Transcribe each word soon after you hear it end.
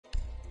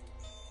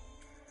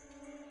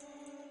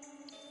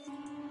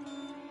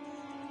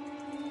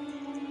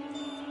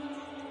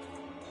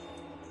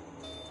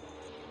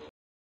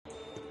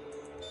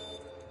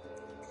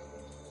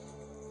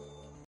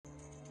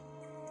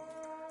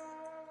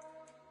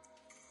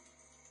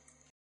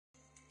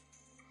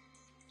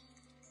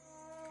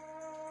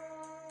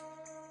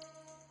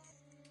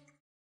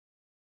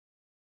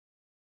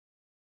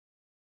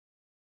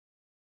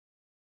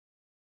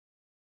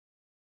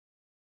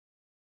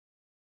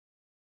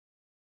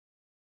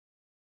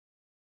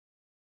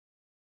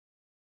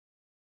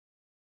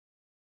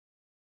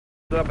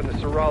up in the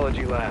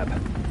serology lab,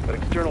 but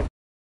external.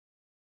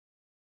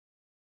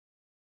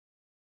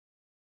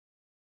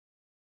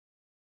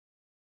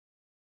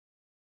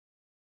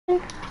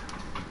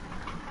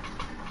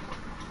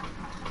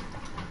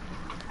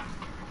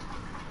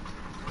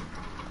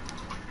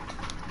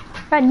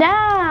 Right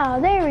now,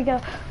 there we go.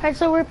 Alright,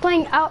 so we're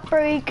playing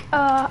Outbreak.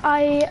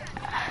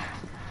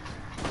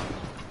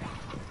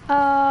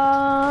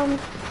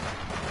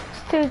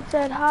 Dude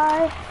said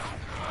hi.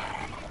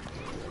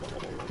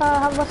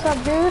 What's up,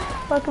 dude?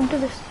 Welcome to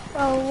this.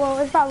 Oh, well,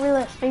 it's not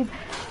really a stream,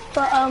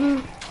 but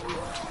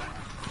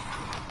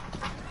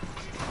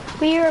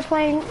we are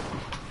playing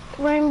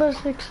Rainbow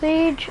Six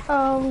Siege.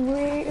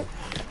 I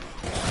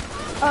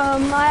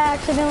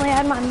accidentally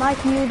had my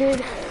mic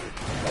muted.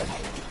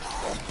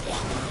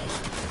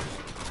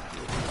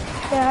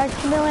 Yeah, I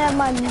accidentally had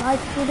my mic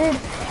muted.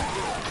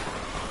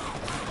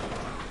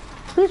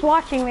 Who's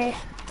watching me?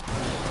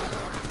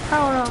 I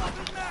don't know.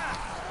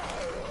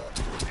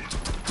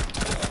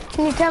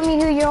 Can you tell me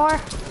who you are?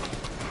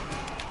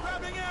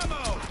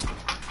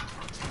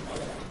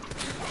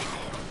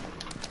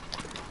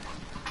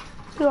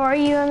 Who are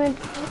you? I mean,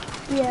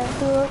 yeah,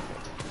 who?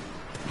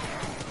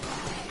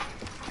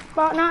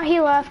 Well, no, he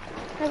left.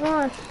 Never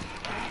mind.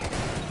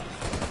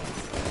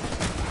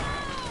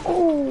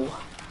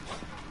 Oh.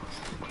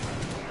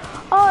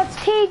 Oh, it's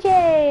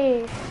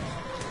TJ.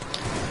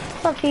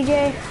 What's up,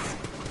 TJ?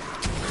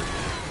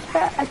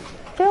 I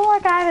feel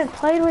like I haven't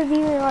played with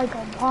you in like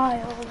a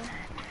while.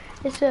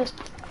 It's just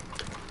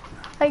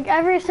like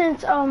ever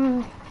since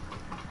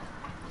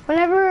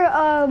whenever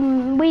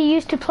we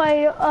used to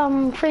play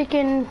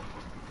freaking,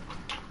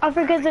 I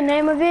forget the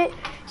name of it.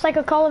 It's like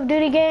a Call of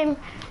Duty game.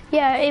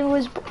 Yeah, it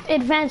was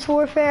Advanced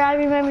Warfare. I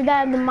remember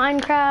that. The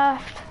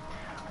Minecraft,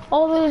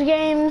 all those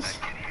games.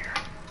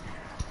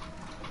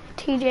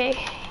 TJ,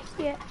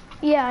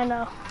 yeah, I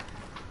know.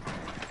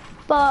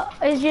 But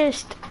it's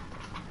just,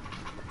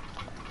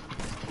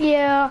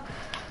 yeah,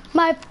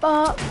 my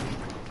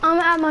I'm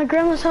at my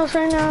grandma's house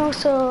right now,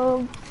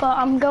 so, but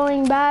I'm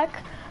going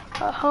back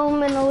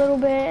home in a little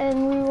bit,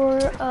 and we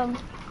were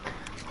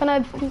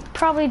gonna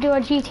probably do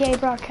a GTA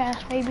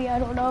broadcast, maybe, I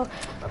don't know,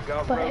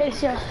 but it's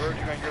just,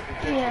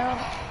 yeah.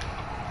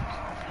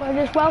 Well,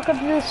 just welcome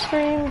to the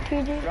stream,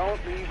 PG.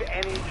 Don't leave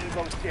any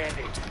Evo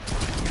standing.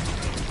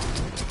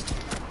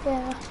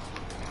 Yeah.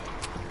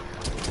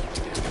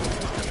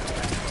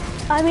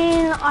 I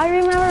mean, I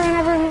remember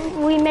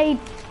whenever we made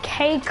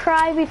K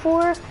cry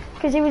before,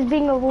 because he was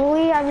being a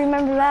bully. I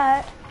remember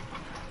that.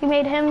 We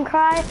made him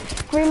cry.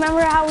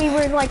 Remember how we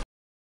were like,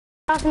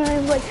 and I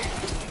was like,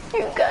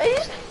 you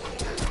guys.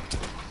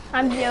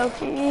 I'm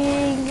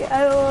joking.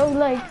 I don't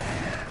like,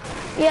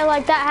 yeah,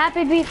 like that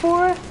happened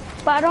before,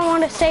 but I don't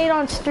want to say it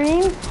on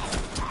stream.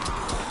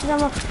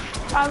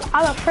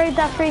 I'm afraid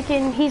that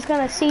freaking he's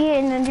gonna see it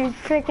and then just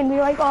freaking be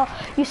like, oh,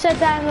 you said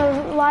that in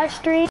the live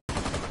stream.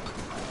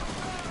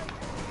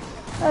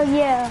 Oh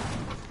yeah.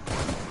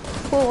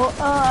 Well,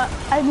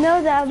 I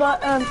know that,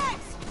 but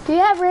do you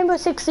have Rainbow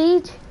Six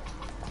Siege?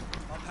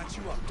 I'll patch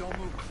you up. Don't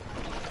move.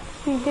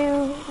 You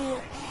do.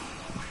 Yeah.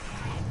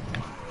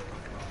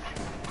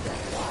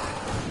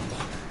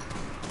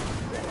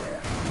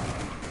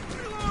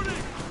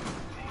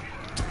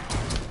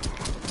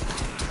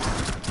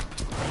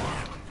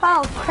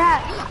 Oh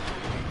crap.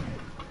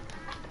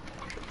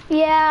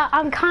 Yeah,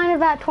 I'm kind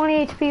of at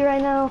 20 HP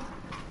right now.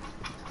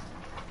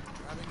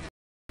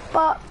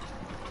 But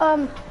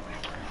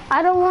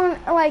I don't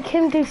want like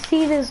him to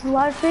see this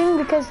live stream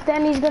because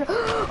then he's gonna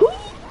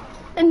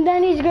and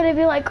then he's gonna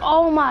be like,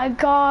 oh my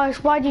gosh,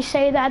 why'd you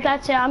say that?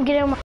 That's it, I'm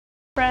getting my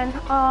friend.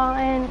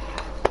 And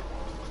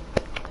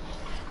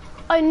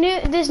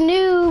this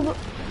noob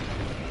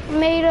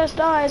made us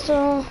die,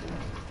 so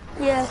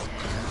yeah.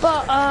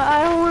 But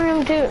I don't want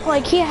him to,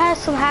 like, he has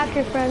some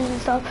hacker friends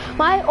and stuff.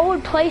 My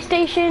old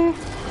PlayStation,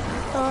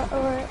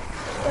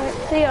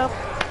 Theo.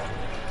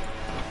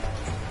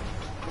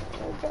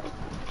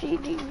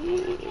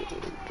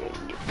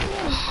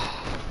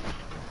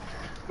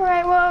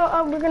 Alright,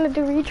 well, we're gonna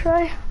do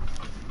retry.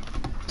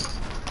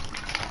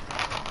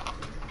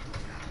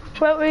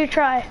 What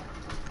retry?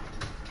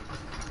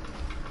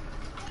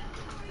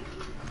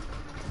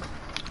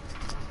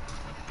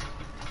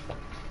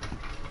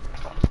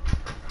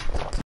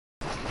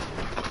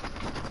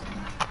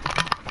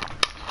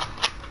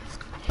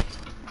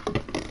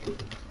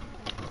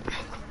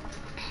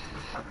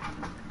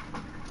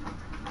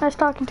 Nice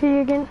talking to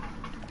you again.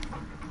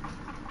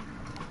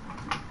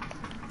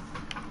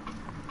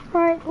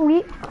 Alright,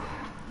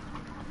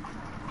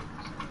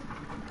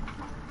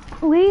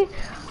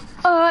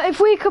 if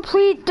we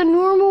complete the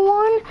normal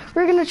one,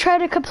 we're gonna try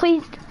to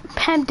complete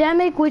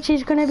Pandemic, which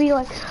is gonna be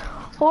like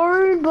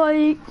hard, but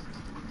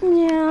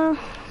yeah.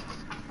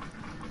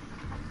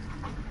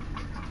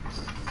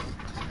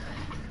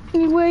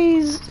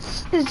 Anyways,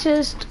 it's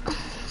just,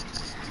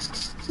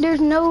 there's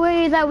no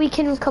way that we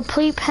can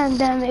complete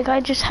Pandemic. I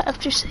just have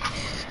to say,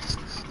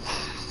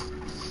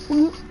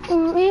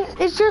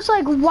 it's just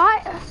like,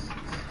 why?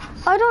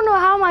 I don't know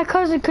how my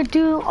cousin could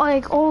do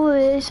like all of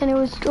this and it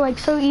was like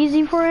so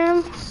easy for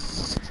him.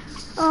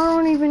 I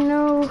don't even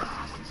know.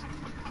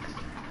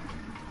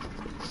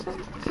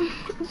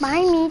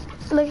 My meat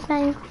looks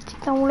nice.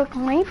 Don't look at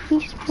my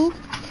face, meat.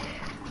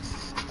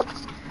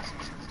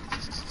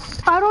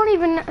 I don't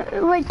even,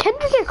 like, can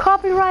you get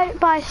copyright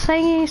by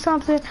singing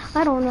something?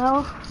 I don't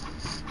know.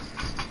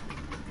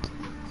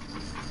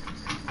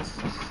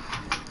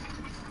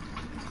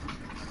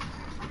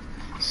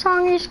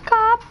 Song is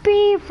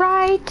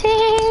copyrighted.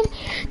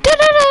 Do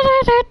do do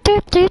do do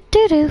do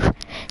do do.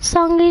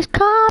 Song is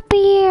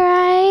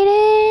copyrighted.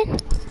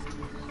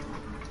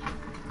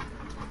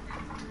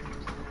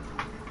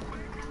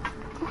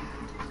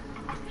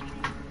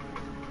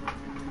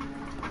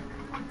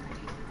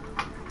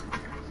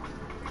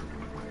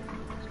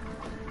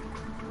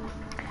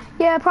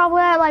 Yeah,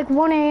 probably at like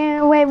 1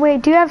 a.m.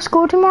 Wait, do you have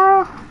school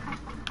tomorrow?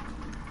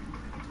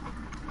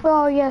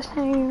 Oh, yes,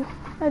 I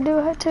do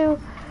have to.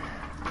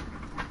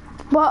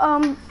 But,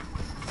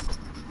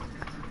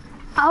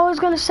 I was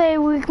gonna say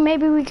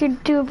maybe we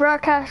could do a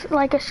broadcast,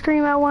 like a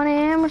stream at 1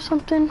 a.m. or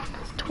something,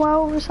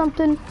 12 or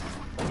something.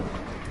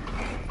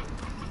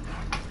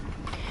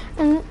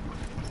 And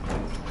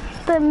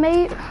the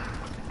mate...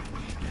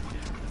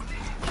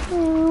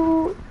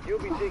 You'll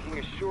be taking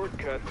a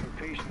shortcut through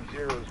Patient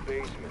Zero's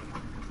basement.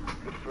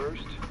 But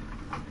first,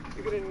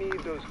 you're gonna need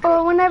those...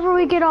 whenever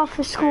we get off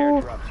of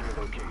school,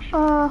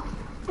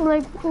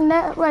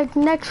 like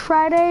next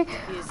Friday,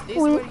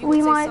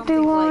 we might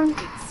do one.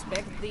 Like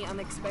expect the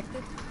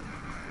unexpected?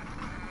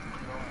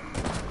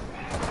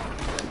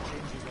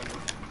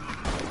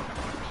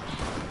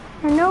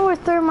 I know where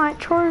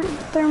thermite's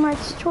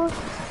short.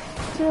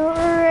 So,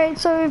 alright,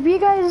 so if you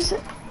guys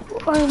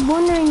are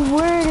wondering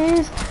where it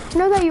is, I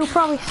know that you'll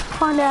probably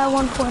find it at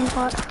one point,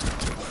 but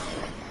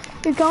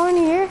you're going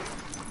here.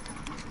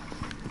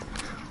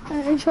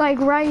 It's like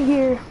right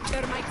here.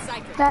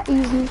 That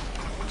easy.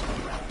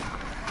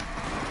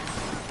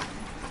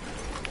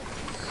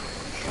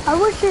 I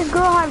wish this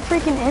girl had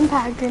freaking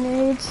impact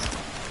grenades.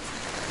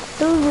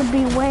 Those would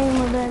be way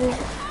more better.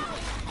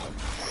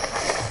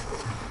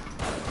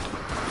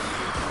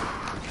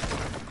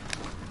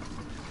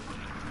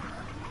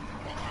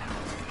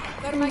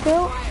 There you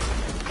go.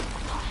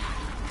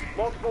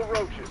 Multiple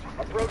roaches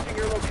approaching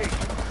your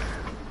location.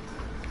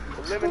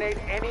 Eliminate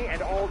any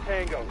and all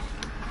tangos.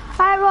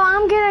 Alright, well,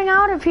 I'm getting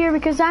out of here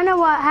because I know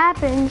what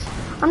happens.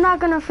 I'm not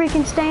gonna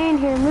freaking stay in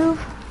here. Move.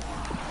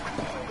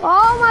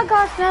 Oh my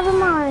gosh, never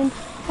mind.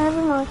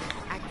 Never mind.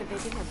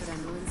 Activating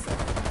adrenaline cell.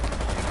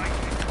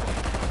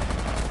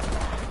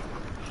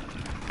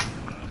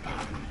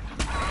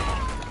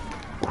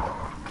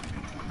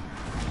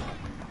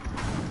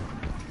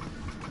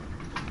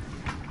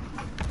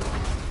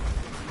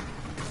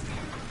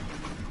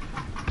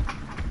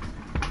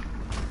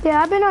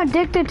 Yeah, I've been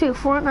addicted to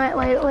Fortnite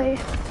lately.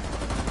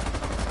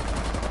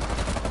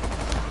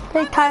 I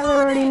think Tyler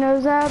already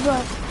knows that,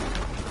 but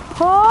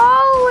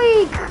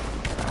holy!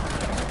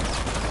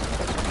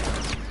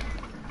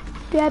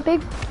 Yeah,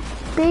 big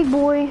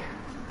boy.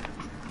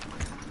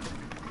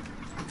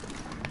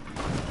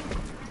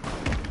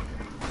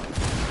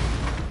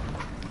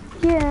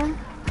 Yeah.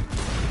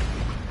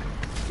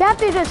 You have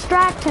to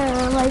distract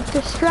him, like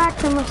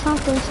distract him or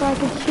something so I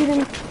can shoot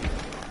him.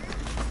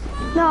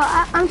 No,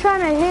 I'm trying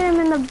to hit him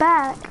in the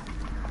back.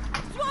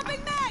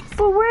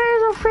 But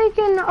where's the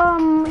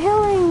freaking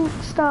healing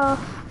stuff?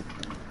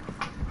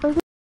 There's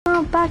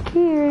no back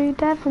here,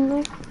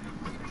 definitely.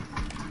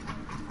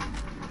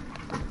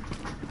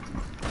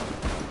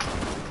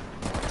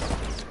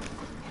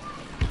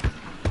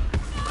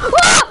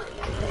 Ah!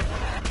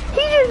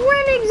 He just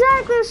ran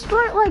exactly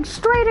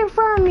straight in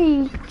front of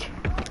me.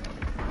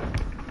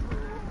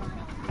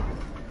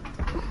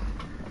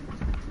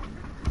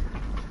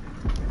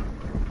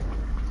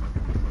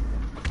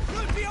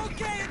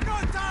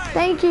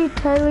 Thank you,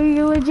 Taylor.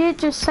 You legit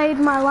just saved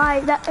my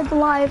life.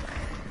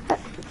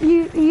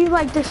 You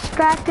like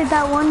distracted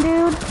that one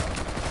dude,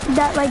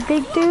 that like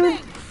big dude,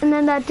 and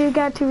then that dude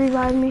got to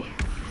revive me.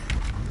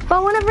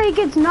 But whenever he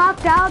gets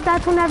knocked out,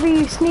 that's whenever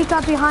you sneak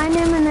up behind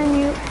him and then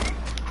you.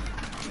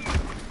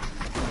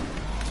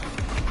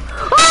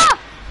 Ah!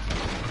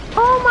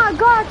 Oh my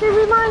gosh! It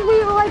reminds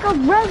me of like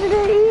of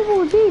Resident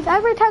Evil. Jeez,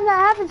 every time that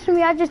happens to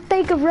me, I just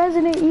think of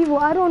Resident Evil.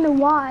 I don't know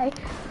why.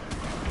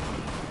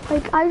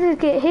 Like, I just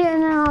get hit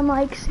and then I'm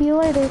like, see you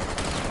later.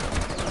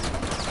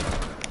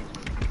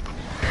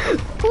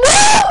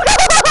 No!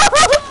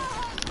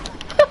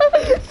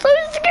 So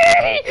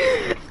scary!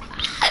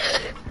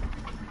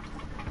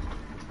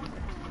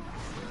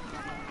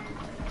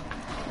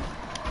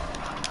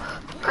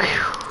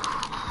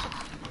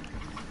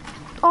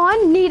 Oh,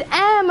 I need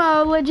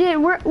ammo,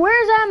 legit.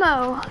 Where's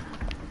ammo?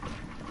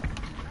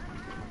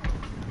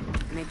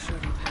 Make sure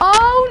you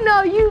Oh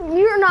no,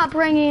 you're not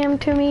bringing him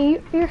to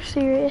me. You're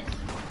serious.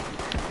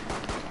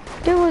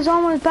 Dude was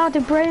almost about to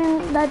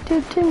bring that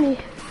dude to me.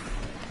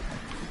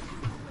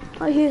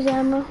 Oh, here's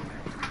ammo.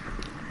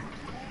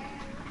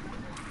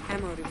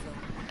 ammo refill.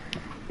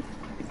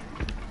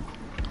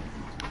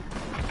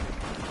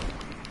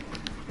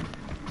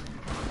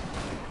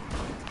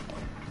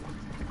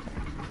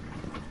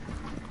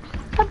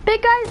 That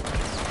big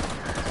guy.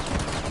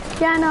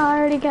 Yeah, no, I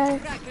already got it.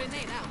 Frag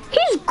grenade out.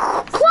 He's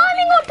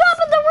climbing on top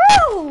of the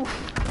roof!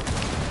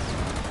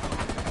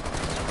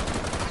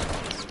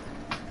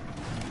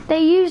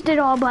 They used it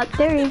all, but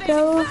there you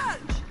go.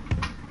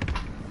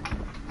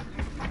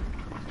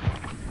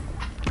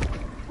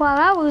 Wow,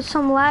 that was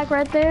some lag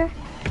right there.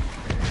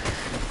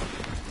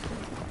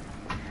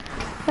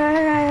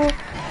 Right.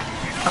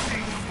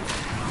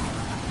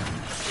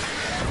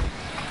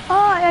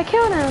 Oh, I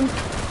killed him.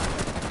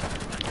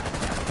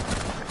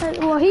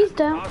 Well, he's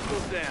down.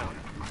 Hostiles down.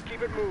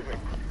 Keep it moving.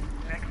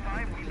 Next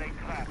time we lay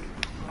traps,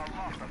 I'll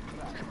lock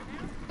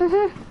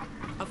them.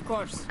 Of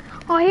course.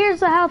 Oh, here's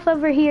the house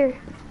over here.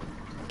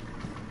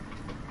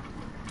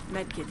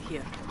 Medkit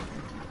here.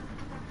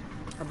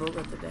 A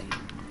bullet today.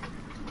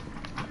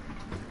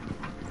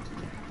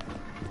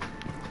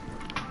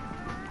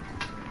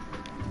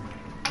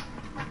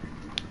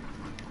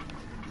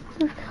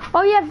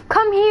 Oh yeah,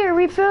 come here,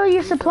 refill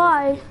your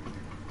supplies.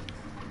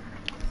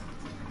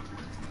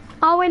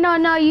 Oh wait,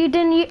 no, you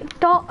didn't,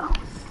 don't.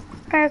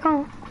 Alright, come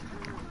on.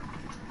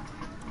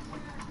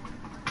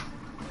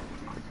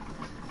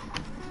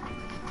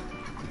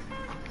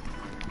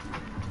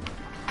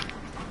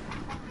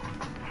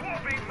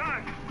 Swapping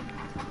mag!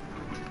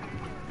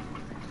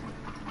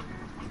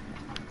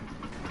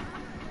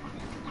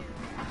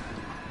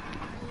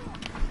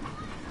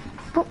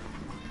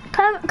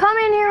 Come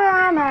in here where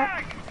I'm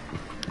at.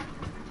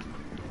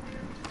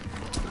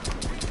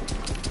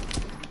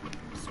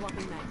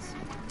 Swapping mags.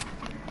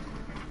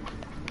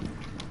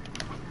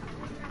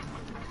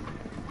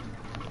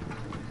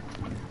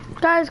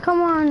 Guys,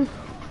 come on.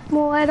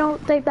 Well, I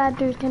don't think that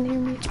dude can hear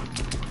me.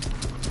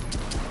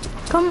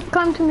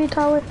 Come to me,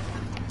 Tyler.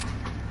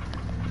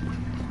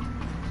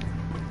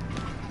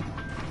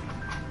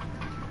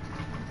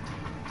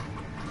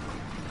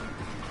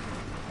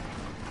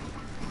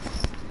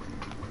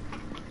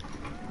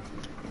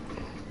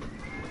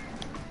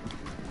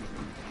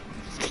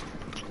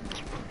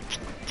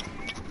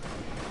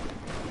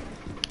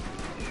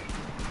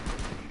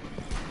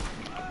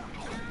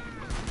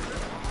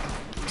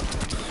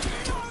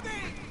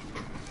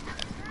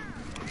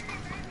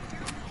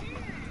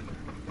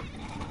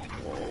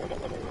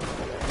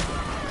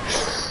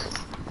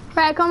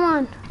 Alright, come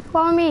on.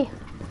 Follow me.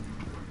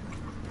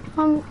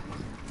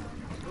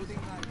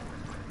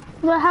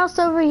 The house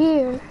over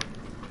here.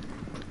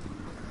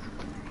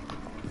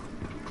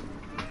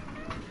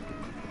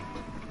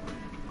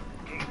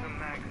 Keep them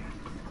mag.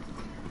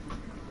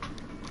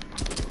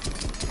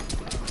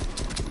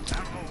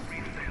 Ammo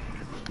refilled.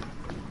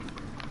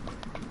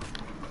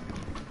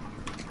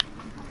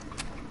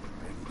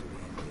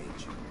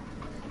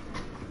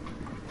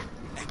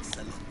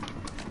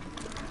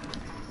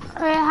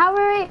 Alright, how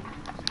are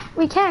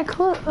we can't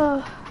close.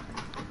 The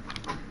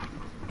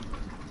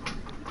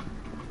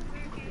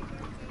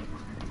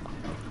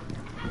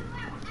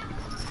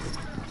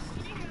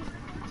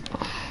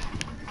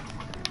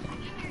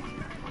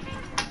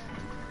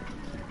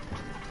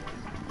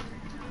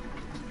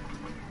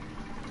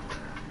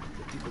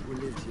people who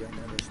lived here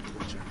never stood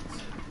a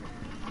chance.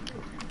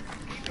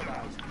 Keep them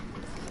out.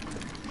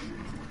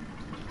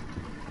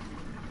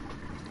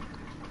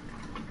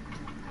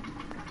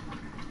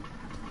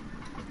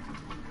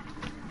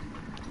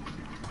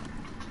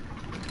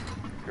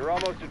 You're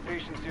almost at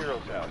Patient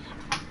Zero's house.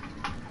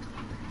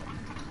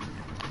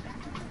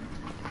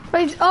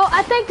 Wait, oh,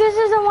 I think this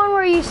is the one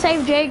where you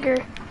save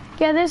Jaeger.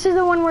 Yeah, this is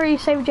the one where you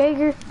save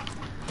Jaeger.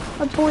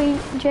 A boy,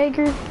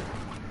 Jaeger.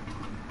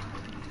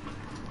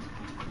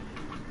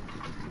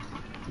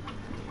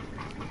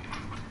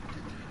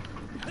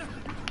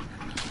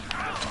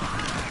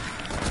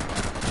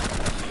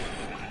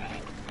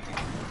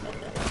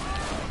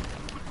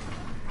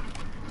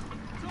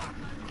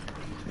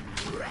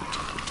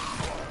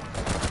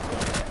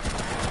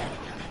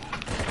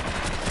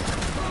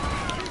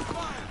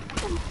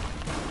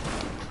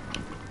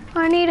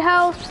 I need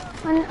help.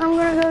 I'm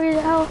gonna go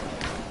get help.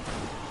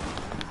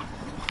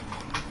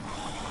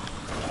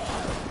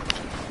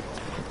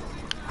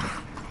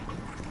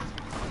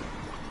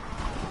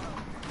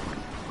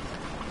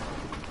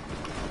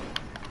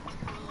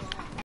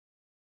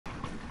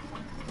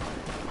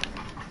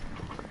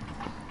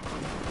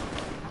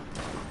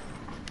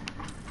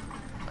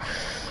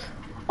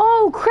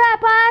 Oh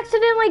crap, I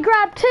accidentally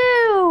grabbed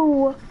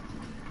two!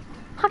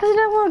 I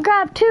accidentally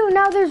grabbed two,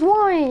 now there's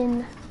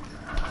one.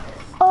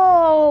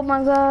 Oh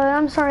my god,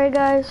 I'm sorry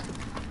guys.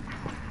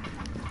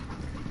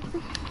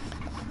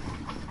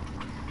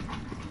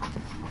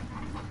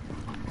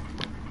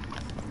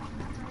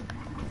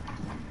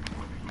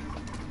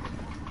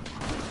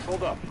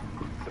 Hold up.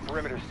 The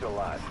perimeter's still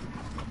live.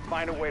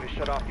 Find a way to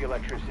shut off the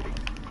electricity.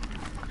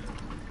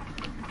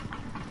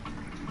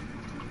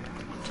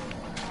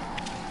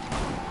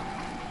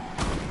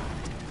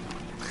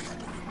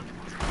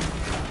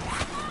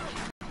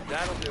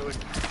 That'll do it.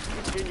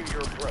 Continue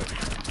your approach.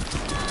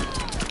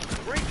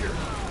 Breacher!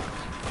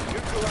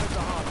 Neutralize the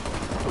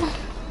hostile.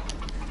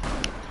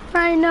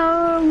 I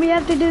know, we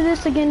have to do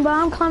this again, but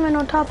I'm climbing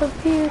on top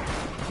of here.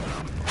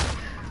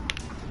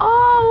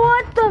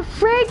 Oh, what What the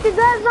frick? Did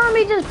that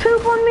zombie just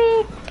poop on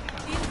me?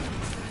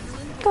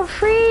 The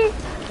freak?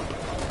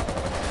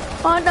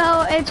 Oh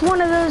no, it's one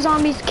of those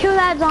zombies. Kill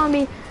that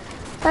zombie.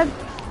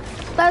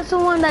 That's the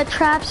one that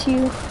traps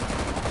you.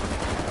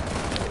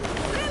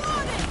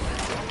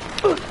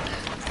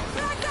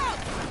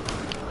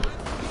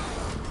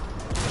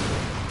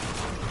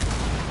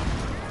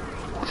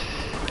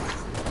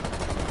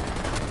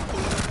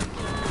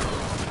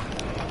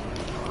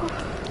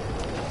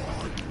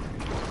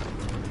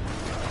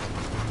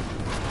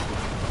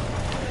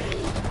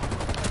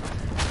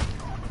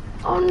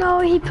 Oh no,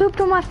 he pooped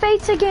on my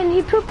face again.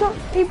 He pooped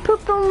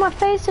on my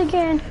face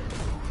again.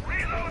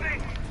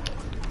 Reloading!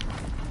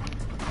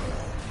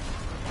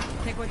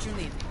 Take what you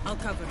need. I'll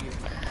cover you.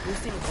 We'll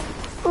see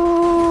what's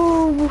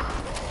Ooh.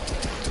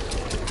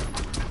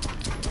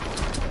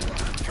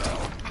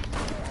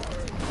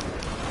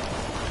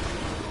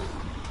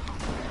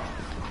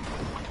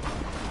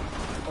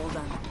 Hold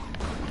on.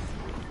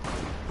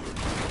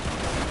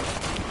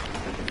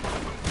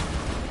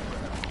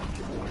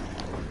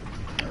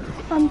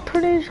 I'm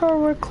pretty sure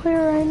we're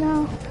clear right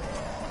now.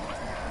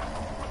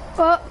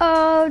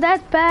 Uh-oh,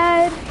 that's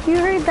bad. You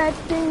heard that,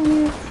 didn't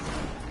you?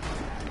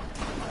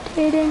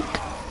 Didn't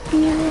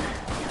you?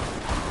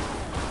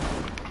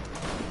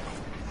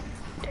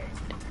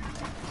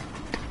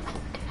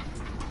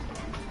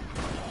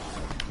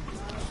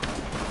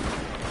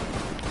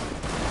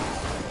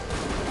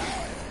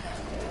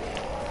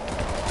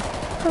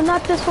 Oh,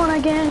 not this one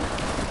again.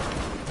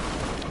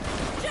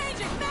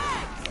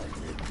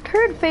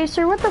 Turd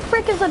facer? What the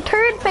frick is a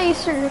turd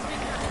facer?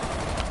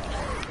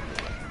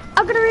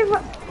 I'm gonna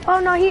revive. Oh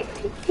no, he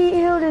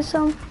healed his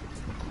some.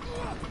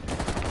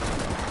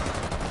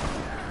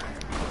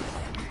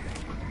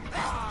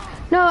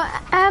 No,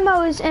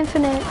 ammo is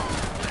infinite.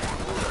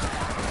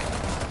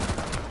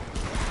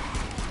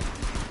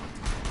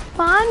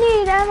 Well, I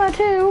need ammo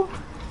too.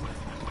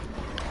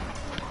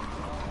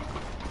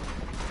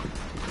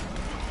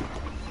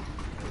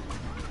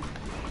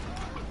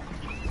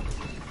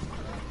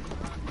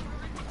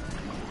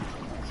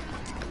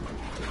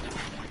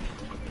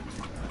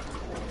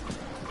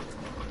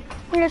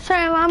 Yes,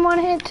 Sam, I'm on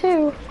hit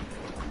too.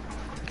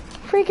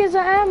 Freak is the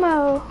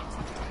ammo.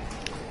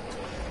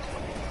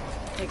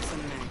 Take some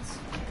meds.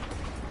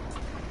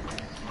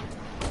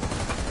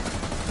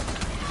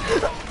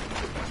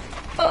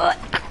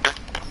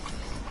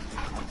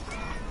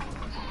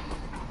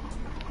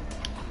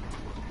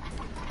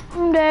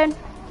 I'm dead.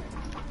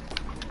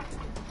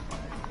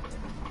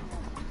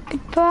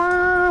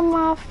 Goodbye,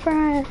 my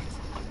friend.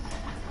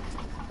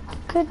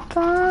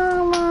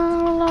 Goodbye,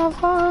 my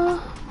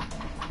lover.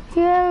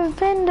 You haven't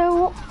been to.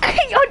 Y'all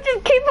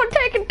just keep on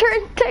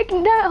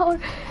taking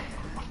down.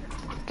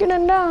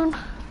 Getting down.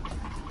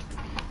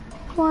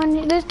 Come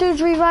on, this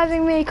dude's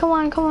reviving me. Come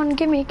on,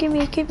 give me.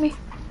 Dude.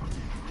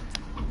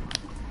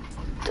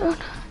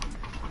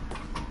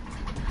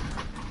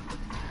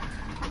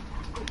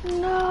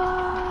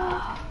 No.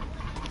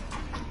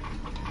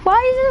 Why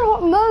is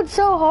this mode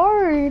so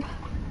hard?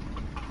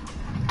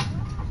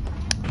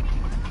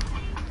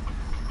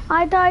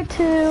 I died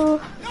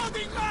too.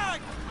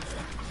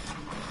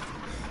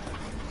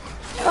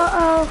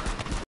 Uh-oh.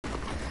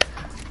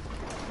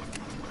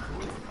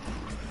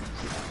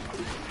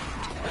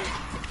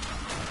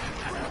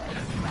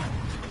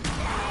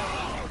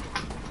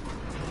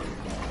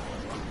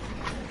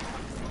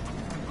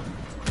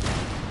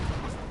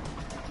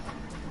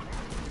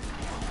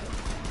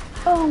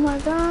 Oh my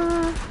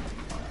god.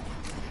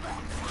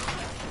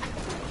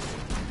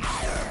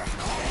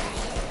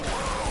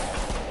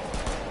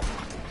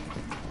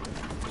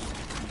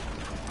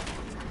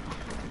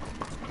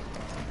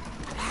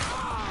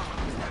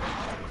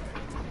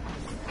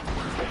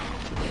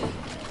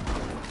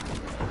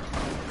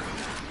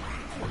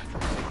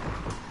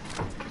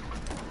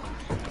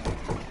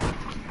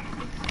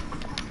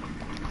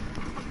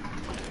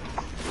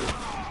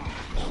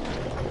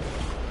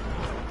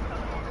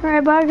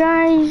 Alright, bye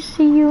guys.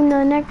 See you in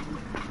the next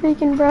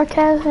freaking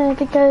broadcast. And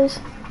because,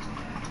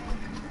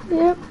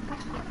 yep.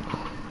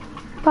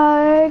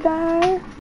 Bye guys.